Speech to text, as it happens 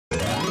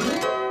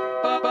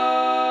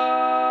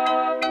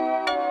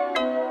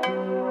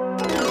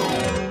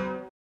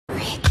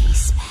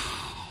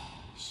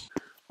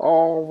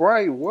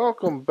right,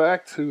 welcome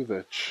back to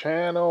the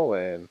channel.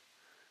 And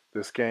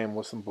this game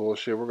was some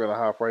bullshit. We're gonna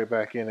hop right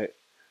back in it.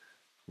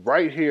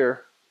 Right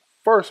here,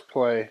 first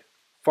play,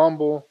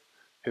 fumble.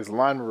 His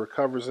lineman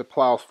recovers it,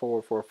 plows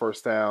forward for a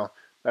first down.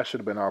 That should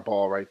have been our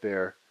ball right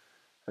there.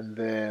 And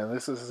then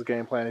this is his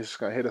game plan. He's just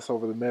gonna hit us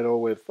over the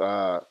middle with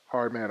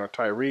Hardman or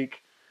Tyreek.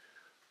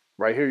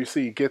 Right here, you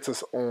see he gets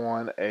us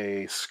on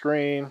a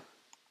screen.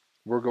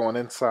 We're going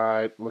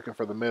inside, looking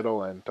for the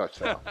middle and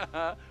touchdown.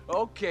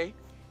 Okay.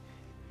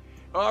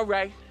 All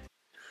right.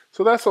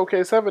 So that's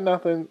okay.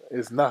 7-0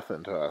 is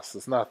nothing to us.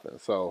 It's nothing.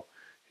 So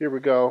here we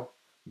go.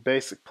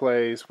 Basic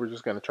plays. We're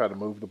just going to try to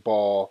move the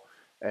ball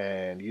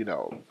and,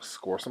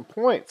 score some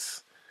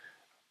points.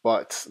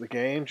 But the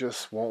game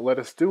just won't let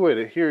us do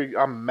it. Here,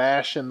 I'm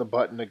mashing the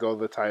button to go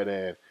to the tight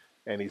end,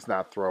 and he's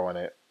not throwing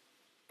it.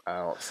 I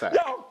don't sack.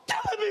 Yo,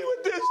 killing me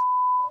with this.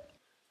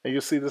 And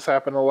you'll see this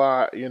happen a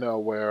lot,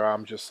 where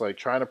I'm just like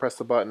trying to press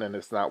the button and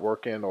it's not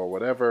working or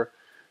whatever.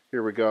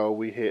 Here we go.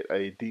 We hit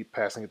a deep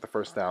passing at the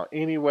first down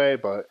anyway,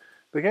 but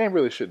the game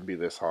really shouldn't be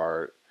this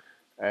hard.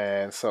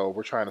 And so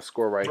we're trying to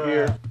score right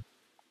here.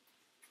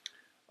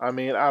 I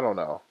mean, I don't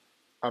know.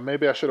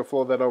 Maybe I should have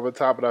flowed that over the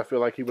top, but I feel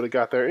like he would have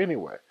got there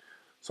anyway.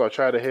 So I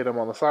tried to hit him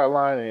on the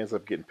sideline and he ends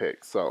up getting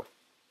picked. So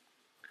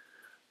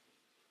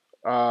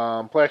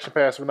play action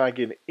pass, we're not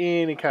getting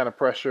any kind of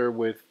pressure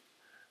with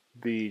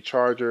the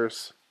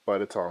Chargers,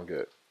 but it's all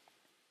good.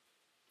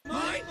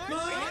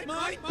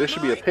 There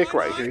should be a pick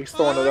right here. He's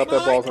throwing it up.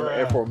 That ball's in the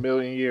air for a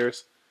million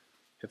years.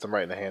 Hits him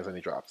right in the hands and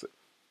he drops it.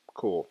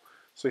 Cool.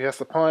 So he has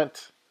to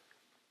punt.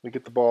 We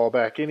get the ball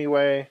back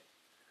anyway.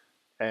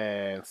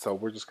 And so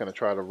we're just going to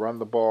try to run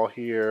the ball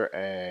here.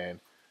 And,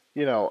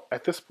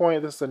 at this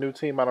point, this is a new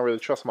team. I don't really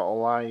trust my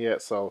O-line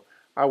yet. So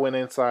I went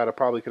inside. I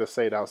probably could have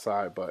stayed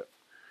outside. But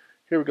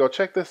here we go.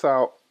 Check this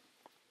out.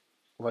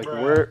 Like,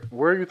 where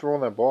are you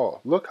throwing that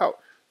ball? Look how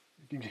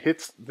he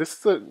hits. This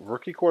is a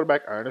rookie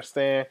quarterback. I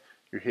understand.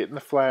 You're hitting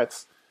the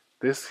flats.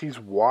 He's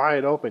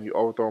wide open. You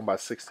overthrow him by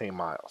 16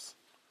 miles.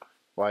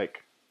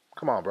 Like,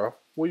 come on, bro.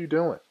 What are you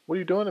doing? What are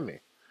you doing to me?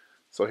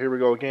 So here we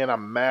go again.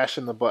 I'm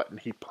mashing the button.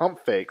 He pump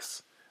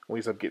fakes when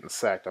he's up getting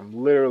sacked. I'm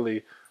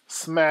literally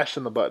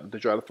smashing the button to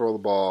try to throw the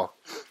ball.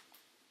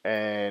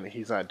 And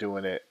he's not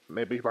doing it.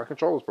 Maybe my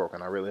controller's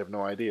broken. I really have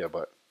no idea,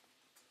 but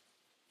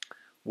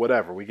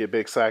whatever. We get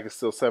big sack. It's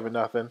still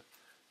 7-0.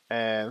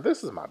 And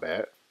this is my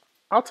bad.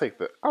 I'll take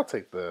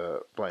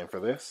the blame for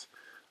this.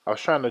 I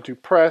was trying to do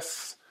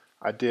press.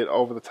 I did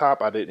over the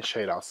top. I didn't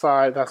shade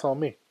outside. That's on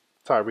me.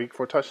 Tyreek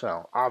for a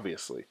touchdown,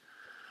 obviously.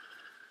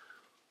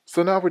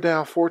 So now we're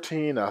down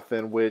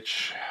 14-0,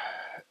 which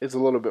is a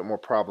little bit more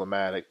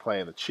problematic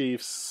playing the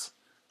Chiefs.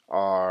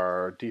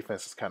 Our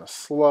defense is kind of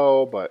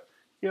slow, but,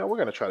 we're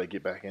going to try to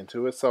get back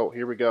into it. So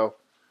here we go.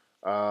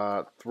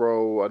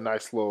 Throw a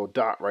nice little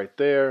dot right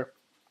there.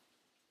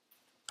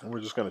 And we're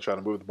just going to try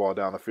to move the ball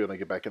down the field and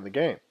get back in the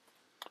game.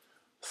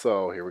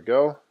 So here we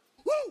go.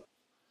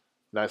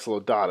 Nice little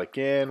dot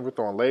again. We're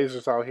throwing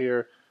lasers out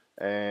here.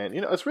 And,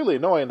 it's really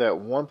annoying that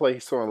one play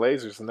he's throwing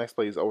lasers, the next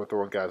play he's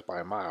overthrowing guys by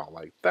a mile.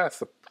 Like, that's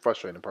the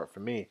frustrating part for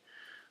me.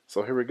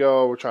 So here we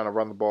go. We're trying to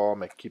run the ball,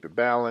 keep it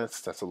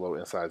balanced. That's a little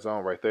inside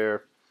zone right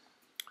there.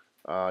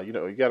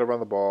 You got to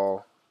run the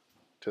ball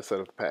to set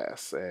up the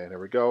pass. And here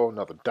we go.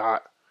 Another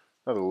dot.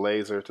 Another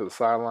laser to the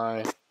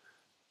sideline.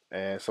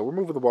 And so we're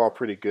moving the ball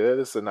pretty good.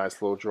 It's a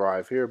nice little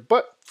drive here.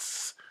 But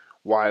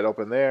wide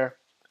open there.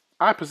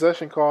 I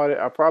possession caught it.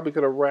 I probably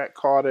could have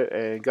caught it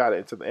and got it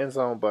into the end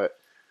zone, but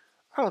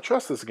I don't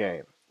trust this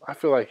game. I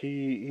feel like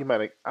he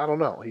might have, I don't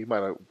know, he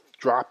might have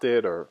dropped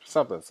it or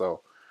something.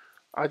 So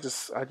I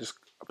just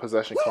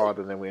possession caught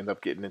it, and then we end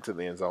up getting into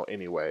the end zone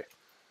anyway.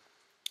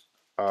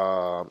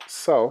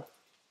 So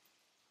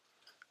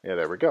yeah,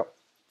 there we go.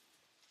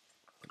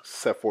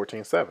 Set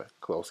 14-7,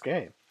 close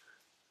game.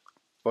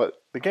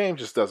 But the game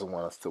just doesn't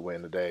want us to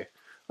win today.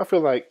 I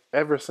feel like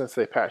ever since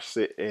they patched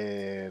it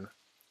in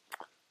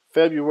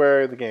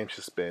February, the game's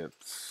just been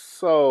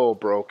so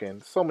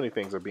broken. So many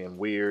things are being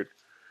weird.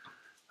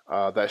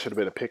 That should have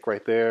been a pick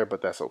right there,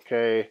 but that's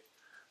okay.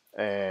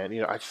 And,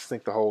 I just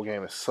think the whole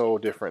game is so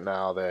different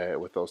now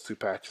that with those two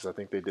patches, I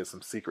think they did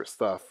some secret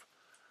stuff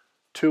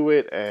to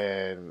it.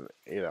 And,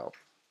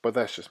 but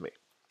that's just me.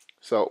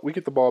 So we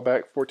get the ball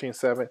back,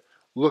 14-7.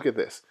 Look at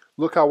this.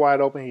 Look how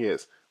wide open he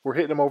is. We're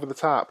hitting him over the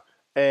top,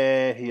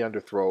 and he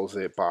underthrows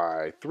it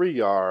by 3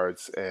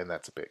 yards, and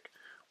that's a pick,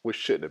 which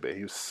shouldn't have been.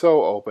 He was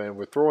so open.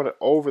 We're throwing it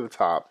over the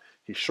top.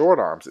 He short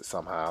arms it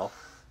somehow.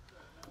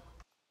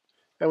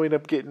 And we end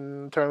up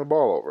turning the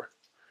ball over.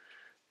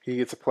 He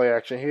gets a play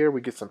action here.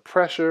 We get some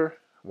pressure.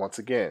 Once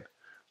again,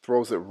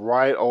 throws it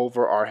right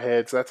over our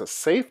heads. That's a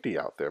safety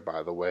out there,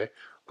 by the way.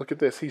 Look at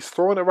this. He's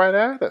throwing it right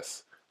at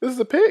us. This is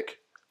a pick.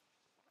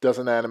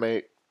 Doesn't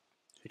animate.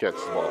 He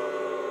catches the ball.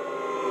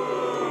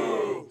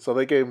 So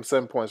they gave him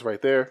 7 points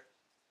right there.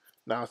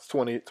 Now it's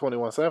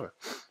 21-7.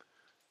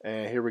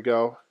 And here we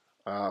go.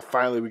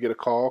 Finally, we get a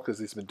call because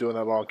he's been doing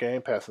that all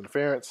game. Pass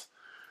interference.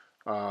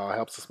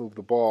 Helps us move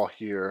the ball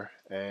here.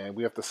 And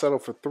we have to settle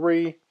for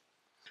 3.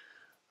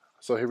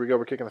 So here we go.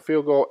 We're kicking a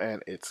field goal,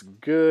 and it's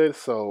good.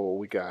 So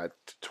we got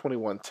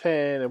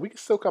 21-10, and we can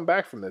still come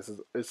back from this.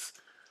 It's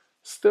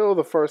still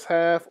the first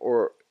half,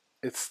 or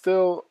it's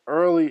still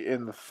early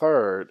in the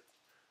third.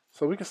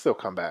 So we can still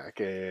come back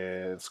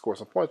and score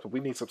some points, but we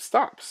need some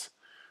stops,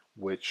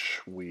 which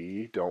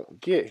we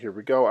don't get. Here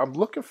we go. I'm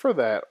looking for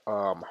that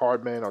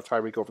Hardman or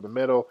Tyreek over the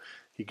middle.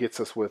 He gets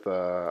us with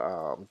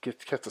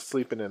gets us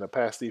sleeping in a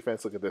pass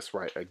defense. Look at this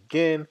right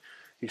again.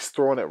 He's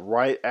throwing it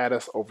right at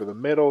us over the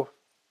middle.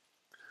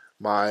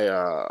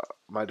 My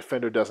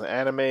defender doesn't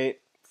animate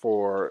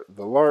for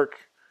the lurk,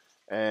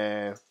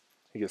 and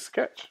he gets the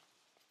catch.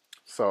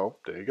 So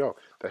there you go.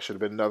 That should have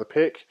been another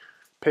pick.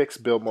 Picks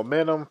build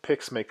momentum.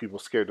 Picks make people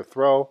scared to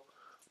throw,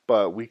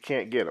 but we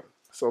can't get them.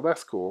 So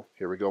that's cool.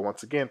 Here we go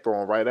once again,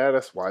 throwing right at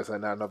us. Why is that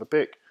not another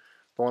pick?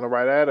 Throwing it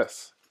right at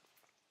us.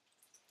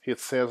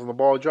 Hits hands on the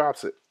ball,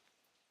 drops it.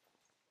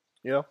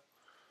 You know,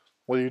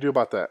 what do you do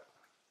about that?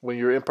 When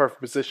you're in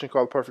perfect position,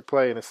 call a perfect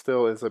play, and it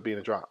still ends up being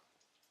a drop.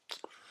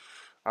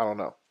 I don't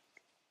know.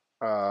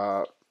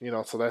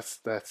 So that's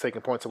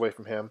taking points away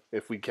from him.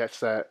 If we catch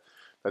that,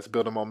 that's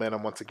building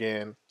momentum once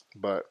again.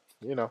 But,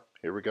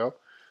 here we go.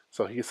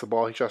 So he gets the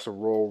ball. He tries to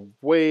roll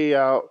way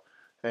out.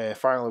 And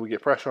finally we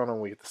get pressure on him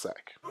and we get the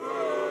sack.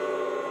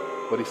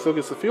 But he still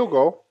gets the field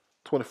goal.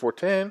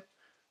 24-10.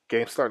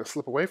 Game's starting to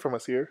slip away from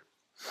us here.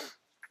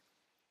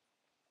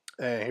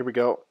 And here we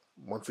go.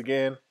 Once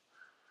again.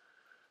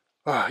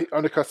 He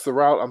undercuts the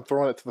route. I'm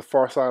throwing it to the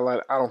far sideline.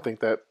 I don't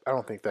think that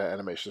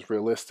animation is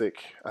realistic.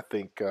 I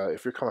think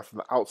if you're coming from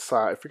the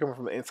outside, if you're coming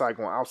from the inside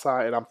going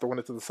outside, and I'm throwing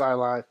it to the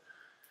sideline,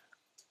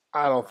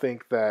 I don't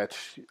think that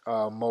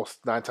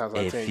most 9 times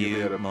out of 10 you'll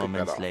be able to pick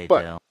that off. Later.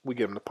 But we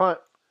give him the punt,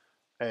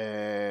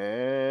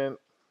 and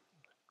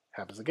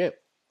happens again.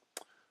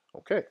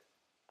 Okay.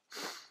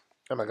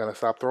 Am I gonna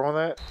stop throwing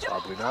that?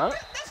 Probably not.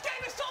 This game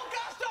is so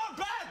goddamn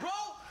bad, bro.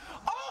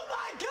 Oh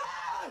my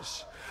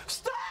gosh!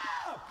 Stop!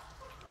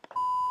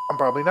 I'm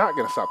probably not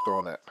going to stop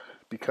throwing that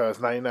because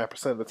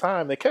 99% of the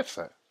time they catch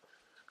that.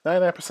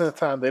 99% of the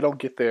time they don't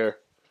get there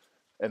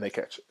and they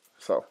catch it.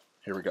 So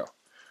here we go.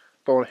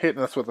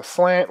 Hitting us with a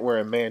slant. We're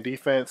in man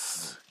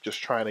defense,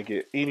 just trying to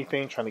get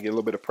anything, trying to get a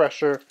little bit of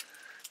pressure.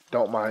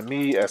 Don't mind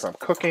me as I'm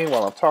cooking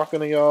while I'm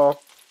talking to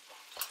y'all.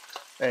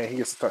 And he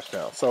gets a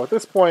touchdown. So at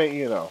this point,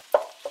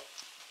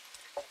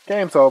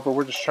 game's over.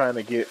 We're just trying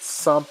to get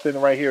something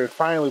right here.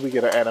 Finally, we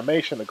get an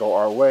animation to go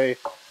our way.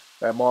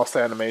 That Moss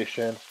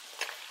animation.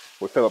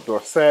 We fill up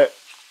Dorsett,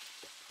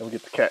 and we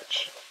get the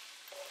catch.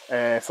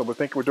 And so we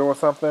think we're doing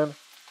something.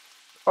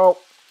 Oh,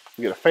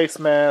 we get a face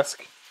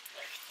mask.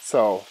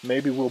 So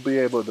maybe we'll be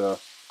able to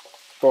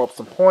throw up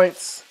some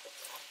points,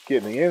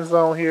 get in the end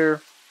zone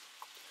here.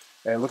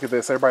 And look at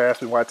this. Everybody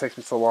asks me why it takes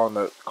me so long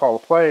to call a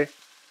play.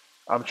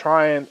 I'm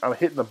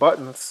hitting the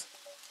buttons,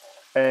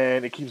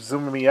 and it keeps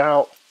zooming me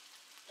out.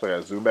 So I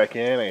gotta zoom back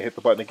in and hit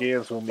the button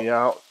again, zoom me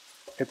out,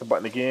 hit the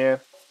button again.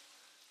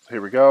 So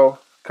here we go.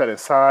 Cut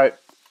inside.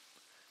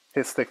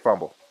 Hit stick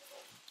fumble.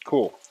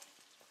 Cool.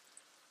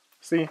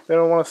 See, they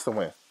don't want us to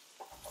win.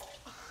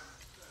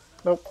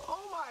 Nope. Oh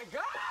my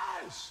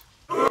gosh!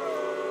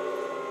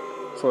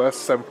 So that's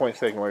 7 points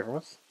taken away from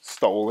us.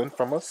 Stolen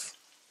from us.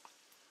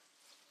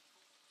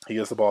 He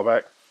gets the ball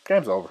back.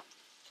 Game's over.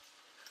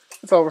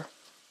 It's over.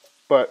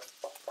 But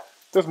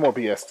there's more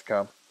BS to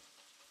come.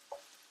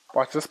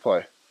 Watch this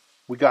play.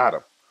 We got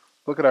him.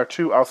 Look at our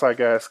 2 outside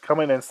guys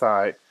coming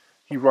inside.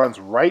 He runs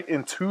right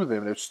into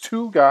them. There's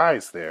 2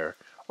 guys there.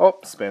 Oh,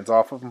 spins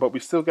off of him, but we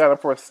still got him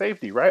for a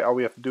safety, right? All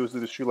we have to do is do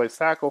the shoelace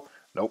tackle.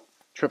 Nope.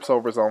 Trips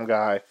over his own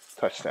guy.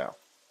 Touchdown.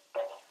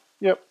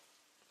 Yep.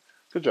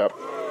 Good job.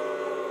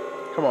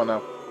 Come on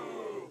now.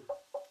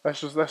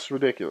 That's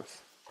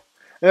ridiculous.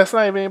 And that's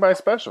not even anybody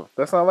special.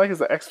 That's not like he's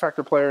an X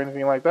Factor player or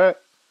anything like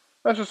that.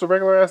 That's just a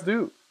regular ass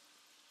dude.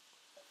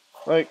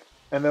 And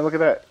then look at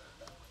that.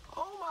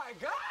 Oh my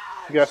god!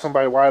 You got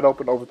somebody wide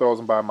open, overthrows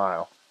him by a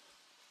mile.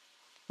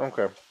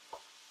 Okay.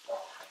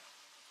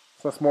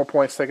 So that's more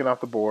points taken off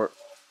the board.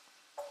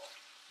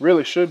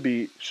 Really should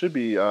be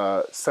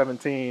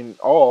 17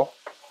 all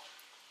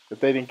if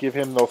they didn't give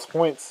him those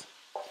points.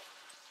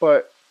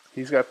 But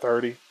he's got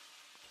 30.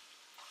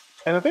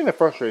 And the thing that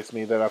frustrates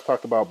me that I've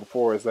talked about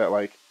before is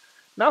that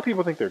now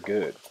people think they're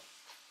good.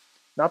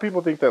 Now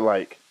people think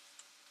that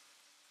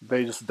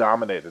they just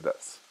dominated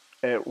us.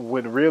 And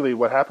when really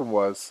what happened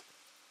was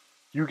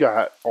you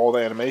got all the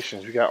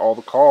animations, you got all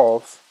the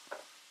calls,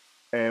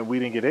 and we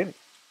didn't get any,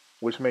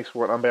 which makes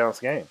for an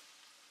unbalanced game.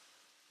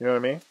 You know what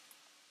I mean?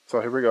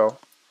 So here we go.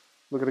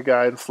 Look at the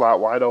guy in the slot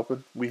wide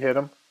open. We hit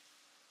him.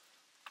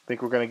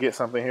 Think we're going to get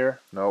something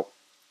here? Nope.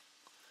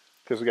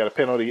 Because we got a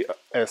penalty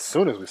as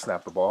soon as we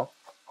snap the ball.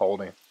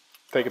 Holding.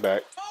 Take it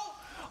back. Oh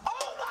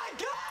my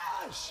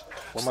gosh!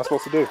 What am I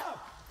supposed to do?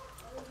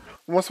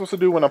 What am I supposed to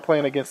do when I'm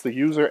playing against the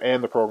user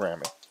and the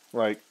programming?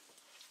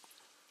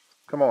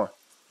 Come on.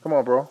 Come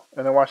on, bro.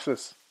 And then watch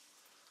this.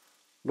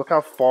 Look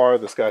how far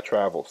this guy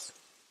travels.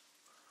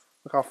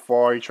 Look how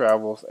far he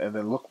travels, and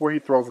then look where he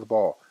throws the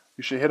ball.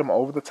 You should hit him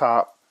over the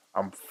top.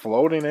 I'm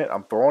floating it.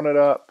 I'm throwing it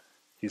up.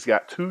 He's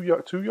got 2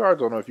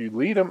 yards on him. If you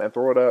lead him and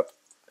throw it up,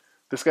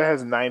 this guy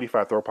has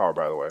 95 throw power,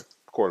 by the way.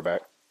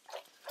 Quarterback.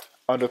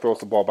 Underthrows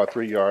the ball by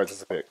 3 yards.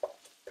 It's a pick.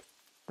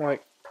 I'm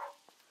like,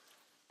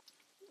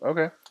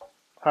 okay.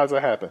 How does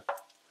that happen?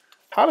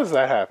 How does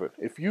that happen?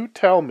 If you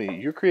tell me,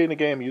 you're creating a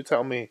game, and you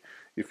tell me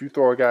if you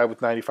throw a guy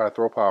with 95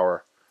 throw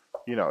power,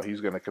 you know,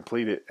 he's going to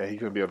complete it and he's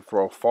going to be able to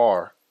throw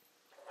far.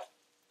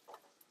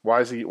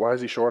 Why is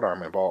he short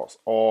arming balls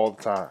all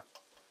the time?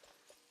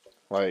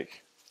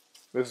 Like,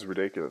 this is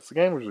ridiculous. The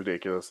game was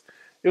ridiculous.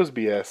 It was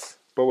BS,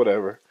 but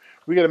whatever.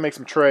 We got to make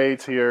some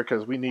trades here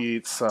because we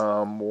need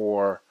some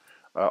more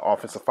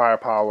offensive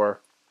firepower.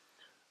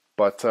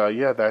 But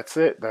yeah, that's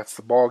it. That's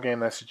the ball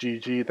game. That's the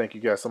GG. Thank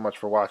you guys so much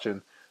for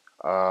watching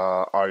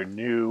our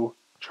new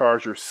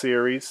Charger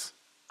series.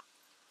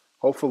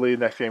 Hopefully,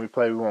 next game we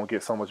play, we won't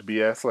get so much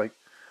BS. Like,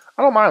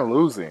 I don't mind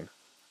losing.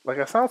 Like,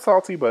 I sound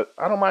salty, but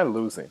I don't mind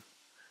losing.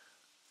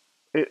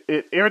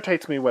 It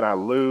irritates me when I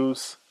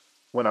lose,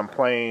 when I'm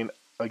playing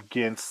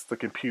against the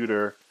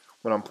computer,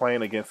 when I'm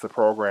playing against the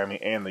programming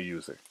and the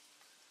user.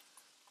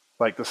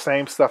 Like, the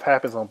same stuff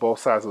happens on both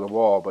sides of the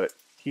wall, but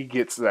he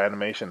gets the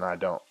animation and I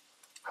don't.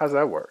 How does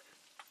that work?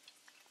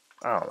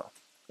 I don't know.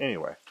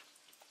 Anyway.